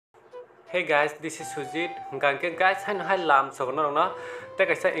Hey guys, this is Sujit. Gangke guys, hai lam sogno no. Ta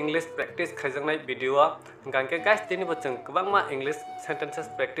kaisa English practice khaijangnai video. Gangke guys, tini bo jeng kwbangma English sentences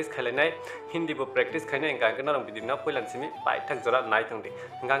practice khailai Hindi bo practice khainai gangke norong video no poilan simi paithak jora nai tongdi.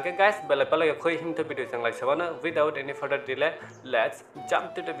 Gangke guys, belai belai khoi himta video janglai sabana without any further delay. Let's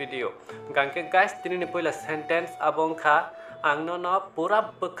jump to the video. Gangke guys, tini ni poila sentence abong kha angno no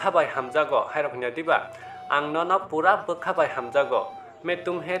pura bokhabai hamjago hairok hnya diba. Angno no pura bokhabai hamjago. मैं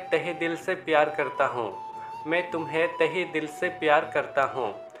तुम्हें तहे दिल से प्यार करता हूँ मैं तुम्हें तहे दिल से प्यार करता हूँ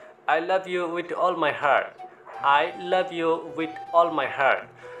I love you with all my heart I love you with all my heart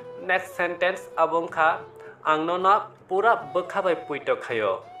Next sentence abong kha angno na pura bokhabai puito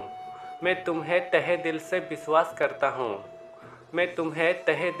khayo मैं तुम्हें तहे दिल से विश्वास करता हूँ मैं तुम्हें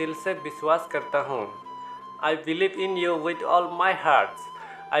तहे दिल से विश्वास करता हूँ I believe in you with all my heart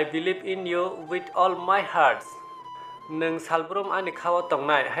I believe in you with all my heart नों सालब्रुम आनि खाव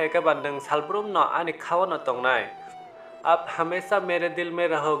तंगनाय है कबा नों सालब्रुम न आनि खाव न तंगनाय आप हमेशा मेरे दिल में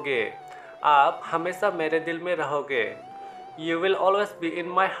रहोगे आप हमेशा मेरे दिल में रहोगे You will always be in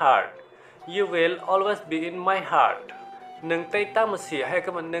my heart You will always be in my heart नों तै तामसी है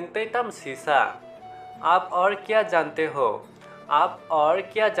कबा नों तै तामसी सा आप और क्या जानते हो आप और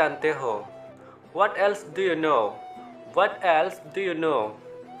क्या जानते हो What else do you know What else do you know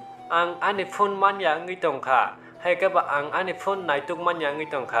आं आनि फोन मान्या ngui tongkha है कब आंग आने फोन नाइटुक मन यांगी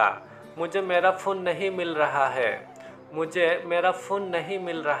तंखा मुझे मेरा फोन नहीं मिल रहा है मुझे मेरा फोन नहीं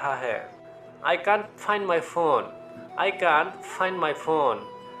मिल रहा है I can't find my phone I can't find my phone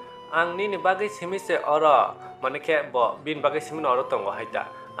आंगनी नि बागै सिमि से अर माने के ब बिन बागै सिमि अर तंग हाइता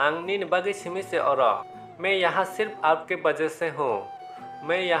आंगनी नि बागै सिमि से अर मैं यहाँ सिर्फ आपके वजह से हूँ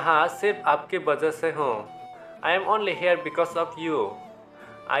मैं यहाँ सिर्फ आपके वजह से हूँ I am only here because of you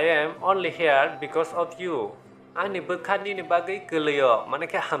I am only here because of you आंनि बोखानि नि बागै गोलैयो माने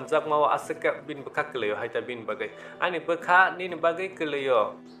के हामजाकमा आसके बिन बोखा गोलैयो हाइता बिन बागै आंनि बोखानि नि बागै गोलैयो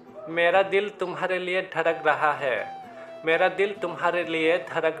मेरा दिल तुम्हारे लिए धड़क रहा है मेरा दिल तुम्हारे लिए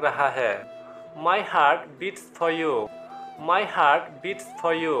धड़क रहा है My heart beats for you My heart beats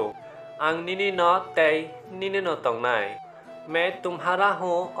for you आंनि नि न तै निनि न तंगनाय मैं तुम्हारा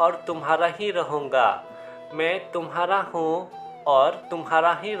हूँ और तुम्हारा ही रहूँगा मैं तुम्हारा हूँ और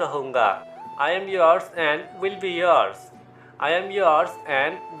तुम्हारा ही रहूँगा I am yours and will be yours. I am yours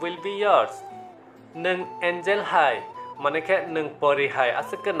and will be yours. Nung angel hai, manake nung peri hai.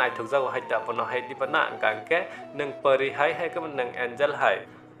 Asal ke naik thukja wahai tak pernah hai di mana angkat ke nung peri hai ke nung angel hai.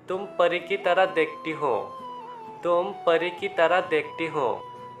 तुम परी की तरह देखती हो तुम परी की तरह देखती हो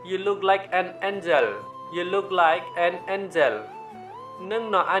You look like an angel. You look like an angel.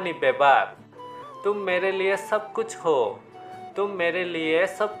 Nung no ani bebab. तुम मेरे लिए सब कुछ हो तुम मेरे लिए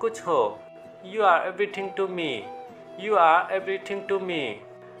सब कुछ हो You are everything to me. You are everything to me.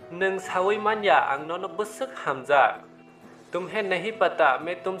 नों सावै मान्या आंनो न बुसक हमजा तुम्हें नहीं पता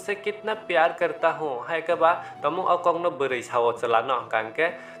मैं तुमसे कितना प्यार करता हूँ है कबा तमु अकोंग न बरै सावो चलानो कांके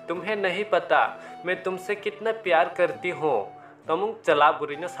तुम्हें नहीं पता मैं तुमसे कितना प्यार करती हूँ तमु चला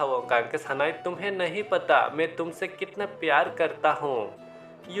बुरै न सावो कांके सानाय तुम्हें नहीं पता मैं तुमसे कितना प्यार करता हूँ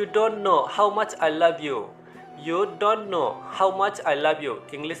You don't know how much I love you You don't know how much I love you.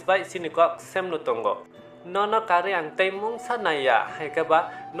 English by siniko sem no tongo. Nono kare ang tay mung sa naya है कबा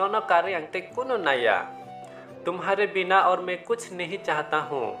nono kare ang tay कुनो नया तुम्हारे बिना और मैं कुछ नहीं चाहता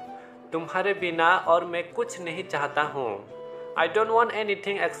हूँ तुम्हारे बिना और मैं कुछ नहीं चाहता हूँ I don't want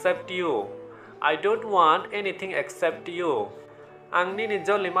anything except you I don't want anything except you आंनि नि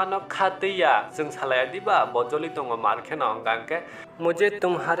जलिमा न खातिया जों सालाया दिबा बजलि दंग मारखे न अंगांके मुझे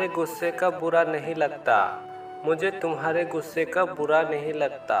तुम्हारे गुस्से का बुरा नहीं लगता मुझे तुम्हारे गुस्से का बुरा नहीं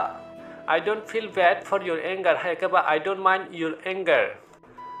लगता I don't feel bad for your anger है कबा I don't mind your anger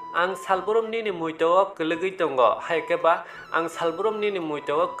आं सालब्रुम नि मुइतो गोलगै दंग है कबा आं सालब्रुम नि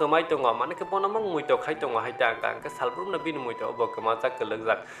मुइतो कमाय दंग माने के बनमं मुइतो खाय दंग हायता गांके सालब्रुम न बिन मुइतो ब कमा जा गोलग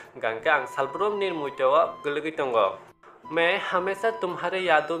जा गांके आं सालब्रुम नि मुइतो गोलगै दंग मैं हमेशा तुम्हारे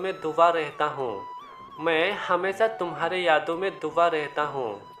यादों में डूबा रहता हूँ मैं हमेशा तुम्हारे यादों में डूबा रहता हूँ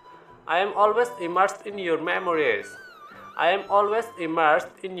I am always immersed in your memories. I am always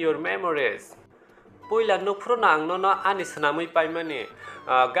immersed in your memories. Puila nukfru na angno na ani sanamui paimani.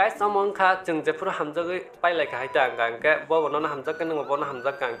 Guys, among ka jeng jefru hamjagui pailai ka haita angke bo bono na hamjak nang bono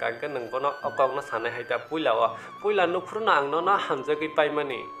hamjak angke nang bono okong na sanai haita puila wa. Puila nukfru na angno na hamjagui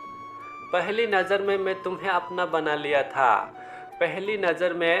paimani. पहली नज़र में मैं तुम्हें अपना बना लिया था पहली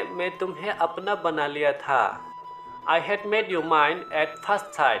नज़र में मैं तुम्हें अपना बना लिया था I had made you mine at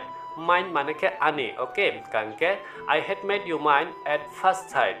first sight Mine माने के आनी okay Kanke I had made you mine at first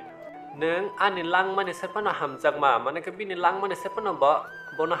sight नों आनि लां माने सेपना हामजाकमा माने के बिनि लां माने सेपना ब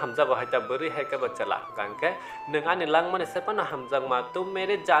bono hamjago haita buri haika bachala kanke nung ani langmani sepano hamjakma tum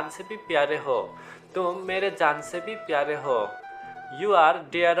mere jaan se bhi pyare ho tum mere jaan se bhi pyare ho you are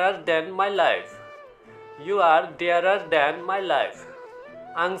dearer than my life you are dearer than my life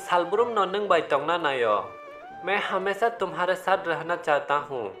ang salbrum no nung bai tongna nayo मैं हमेशा तुम्हारे साथ रहना चाहता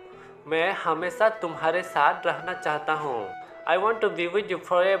हूँ मैं हमेशा तुम्हारे साथ रहना चाहता हूँ I want to be with you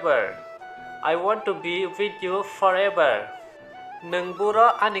forever I want to be with you forever नोंबुरो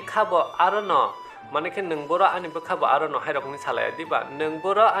आनि खाबो आरो न माने के नोंबुरो आनि बो खाबो आरो न हायरकनि सालाया दिबा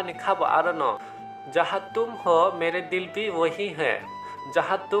नोंबुरो आनि खाबो आरो न जहाँ तुम हो मेरे दिल भी वही है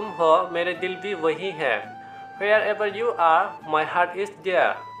जहाँ तुम हो मेरे दिल भी वही है wherever you are my heart is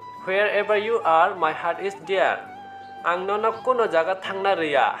there wherever you are my heart is there आंनो न कोनो जगह थांगना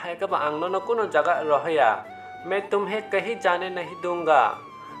रिया है कब आंनो न कोनो जगह रहया मैं तुम्हें कहीं जाने नहीं दूंगा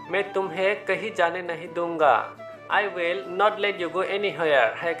मैं तुम्हें कहीं जाने नहीं दूंगा I will not let you go anywhere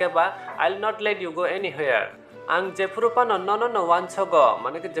है कब I'll not let you go anywhere आं जेफुरुपानो न वानसगो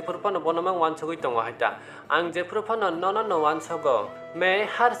माने के जेफुरुपानो बनोमां वानसगो दंगो हायता आं जेफुरुपानो न वानसगो मैं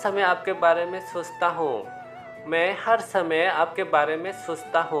हर समय आपके बारे में सोचता हूँ मैं हर समय आपके बारे में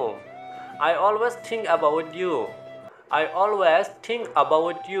सोचता हूँ I always think about you I always think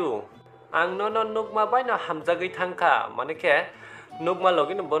about you आं न नुगमा बायनो हामजागै थांखा माने के नुगमा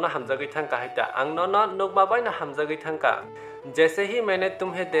लगिनो बनो हामजागै थांखा हायता आं न नुगमा बायनो हामजागै थांखा जैसे ही मैंने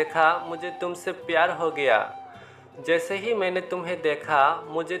तुम्हें देखा मुझे तुमसे प्यार हो गया जैसे ही मैंने तुम्हें देखा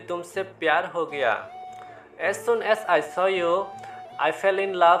मुझे तुमसे प्यार हो गया As soon as I saw you I fell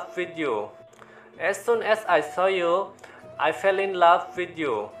in love with you As soon as I saw you I fell in love with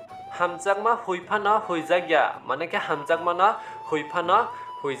you हामजागमा हुइफाना हुइजाग्या माने के हामजागमा न हुइफाना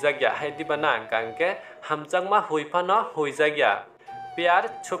हुइजाग्या है दिबाना कांके हामजागमा हुइफाना हुइजाग्या प्यार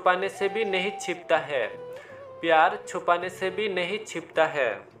छुपाने से भी नहीं छिपता है प्यार छुपाने से भी नहीं छिपता है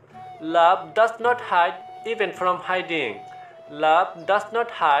Love does not hide even from hiding Love does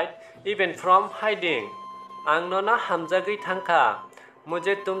not hide even from hiding आंनो न हामजागै थांखा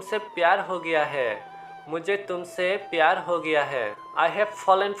मुझे तुमसे प्यार हो गया है मुझे तुमसे प्यार हो गया है I have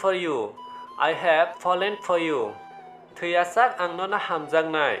fallen for you I have fallen for you थैयासाक आंनो न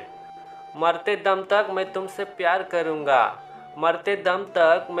हामजागनाय मरते दम तक मैं तुमसे प्यार करूँगा मरते दम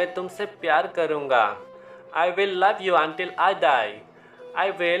तक मैं तुमसे प्यार करूँगा I will love you until I die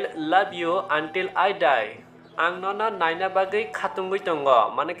I will love you until I die आंनो न नायना बागै खातुंगै दंगो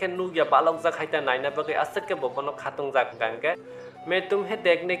माने के नुगिया बालक जाखायता नायना बागै असक के बबनो खातुंग जाकांगे मैं तुम्हें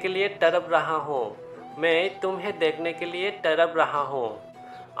देखने के लिए तड़प रहा हूँ मैं तुम्हें देखने के लिए तड़प रहा हूँ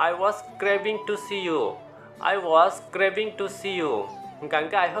I was craving to see you I was craving to see you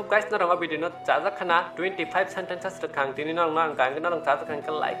Gangga I hope guys narang video no chaja khana 25 sentences rekang tini nang nang gangga narang chaja khang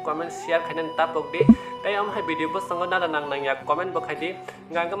ka like comment share khainan tapok di dai am hai video bo sango nara nang nang ya comment bo khaidi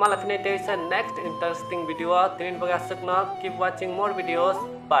gangga mala phine te next interesting video tinin baga sakna keep watching more videos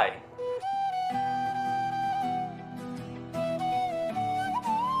bye